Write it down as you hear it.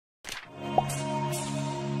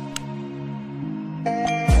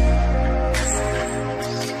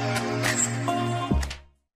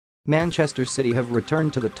Manchester City have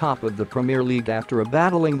returned to the top of the Premier League after a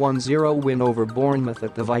battling 1-0 win over Bournemouth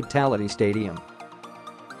at the Vitality Stadium.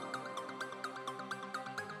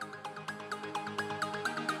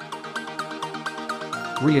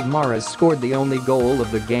 Riyad Mahrez scored the only goal of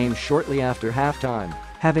the game shortly after halftime,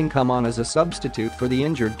 having come on as a substitute for the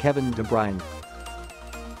injured Kevin De Bruyne.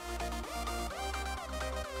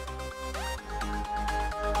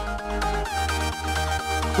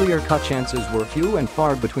 Clear-cut chances were few and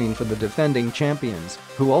far between for the defending champions,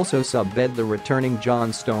 who also subbed the returning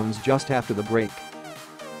John Stones just after the break.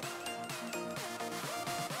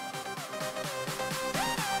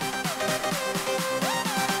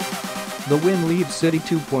 The win leaves City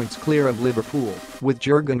 2 points clear of Liverpool, with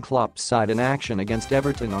Jurgen Klopp's side in action against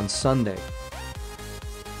Everton on Sunday.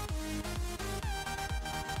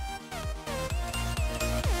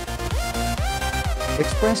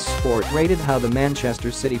 Express Sport rated how the Manchester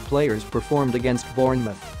City players performed against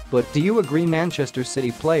Bournemouth. But do you agree? Manchester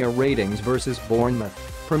City player ratings versus Bournemouth.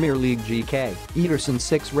 Premier League GK, Ederson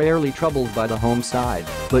 6 rarely troubled by the home side,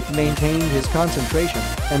 but maintained his concentration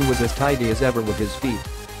and was as tidy as ever with his feet.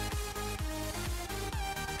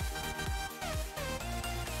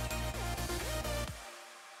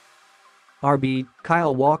 RB,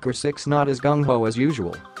 Kyle Walker 6 not as gung-ho as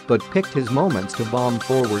usual, but picked his moments to bomb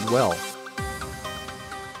forward well.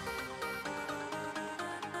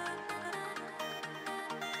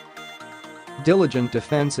 Diligent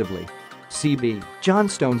defensively. CB, John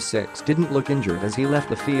Stones 6 didn't look injured as he left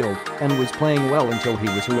the field and was playing well until he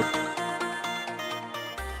was hooked.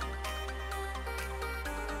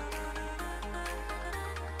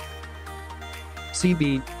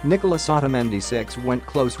 CB, Nicolas Otamendi 6 went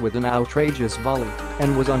close with an outrageous volley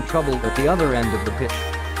and was untroubled at the other end of the pitch.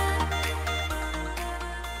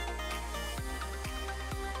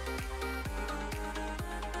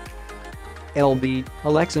 LB,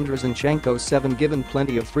 Alexander Zinchenko 7 given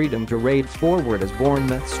plenty of freedom to raid forward as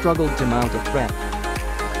Bournemouth struggled to mount a threat.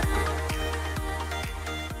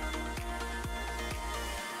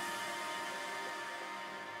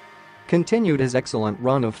 Continued his excellent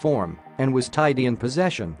run of form and was tidy in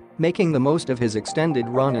possession, making the most of his extended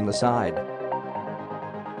run in the side.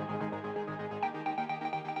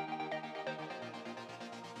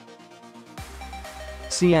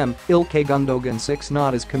 CM, Ilkay Gundogan 6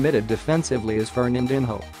 not as committed defensively as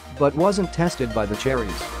Fernandinho, but wasn't tested by the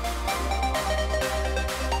Cherries.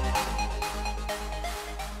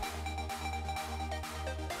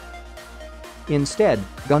 Instead,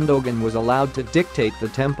 Gundogan was allowed to dictate the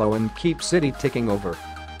tempo and keep City ticking over.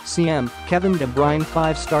 CM, Kevin De Bruyne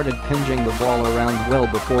 5 started pinging the ball around well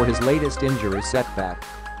before his latest injury setback.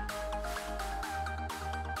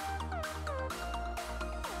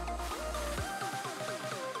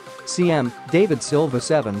 CM, David Silva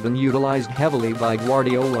 7 been utilized heavily by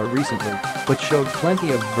Guardiola recently, but showed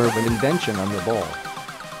plenty of verve and invention on the ball.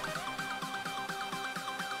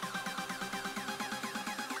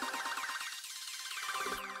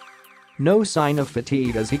 No sign of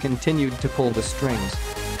fatigue as he continued to pull the strings.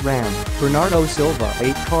 Bernardo Silva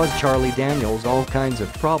 8 caused Charlie Daniels all kinds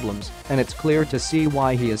of problems, and it's clear to see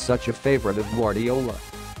why he is such a favorite of Guardiola.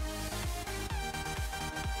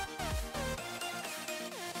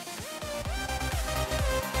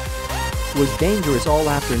 Was dangerous all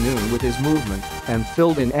afternoon with his movement and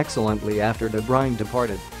filled in excellently after De Bruyne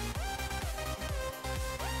departed.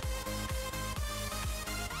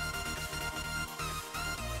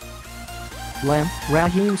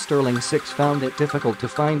 Raheem Sterling 6 found it difficult to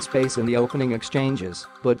find space in the opening exchanges,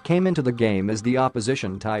 but came into the game as the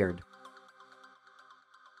opposition tired.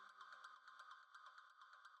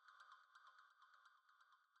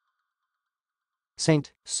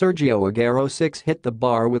 Sergio Aguero 6 hit the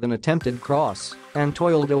bar with an attempted cross and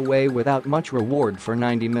toiled away without much reward for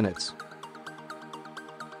 90 minutes.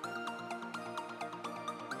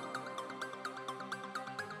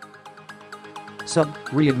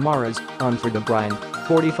 Riyad Mahrez, on for De Bruyne,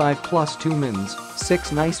 45 plus 2 mins,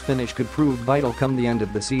 6 nice finish could prove vital come the end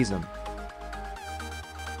of the season.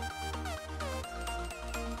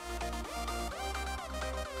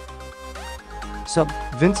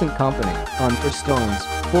 Vincent Kompany, on for Stones,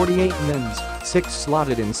 48 mins, 6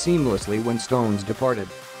 slotted in seamlessly when Stones departed.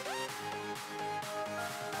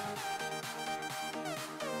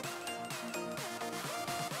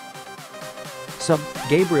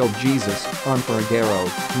 Gabriel Jesus, on for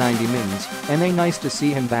Aguero, 90 mins, and nice to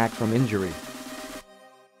see him back from injury.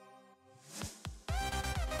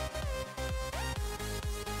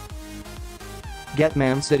 Get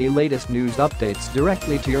Man City latest news updates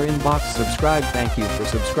directly to your inbox. Subscribe. Thank you for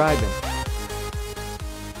subscribing.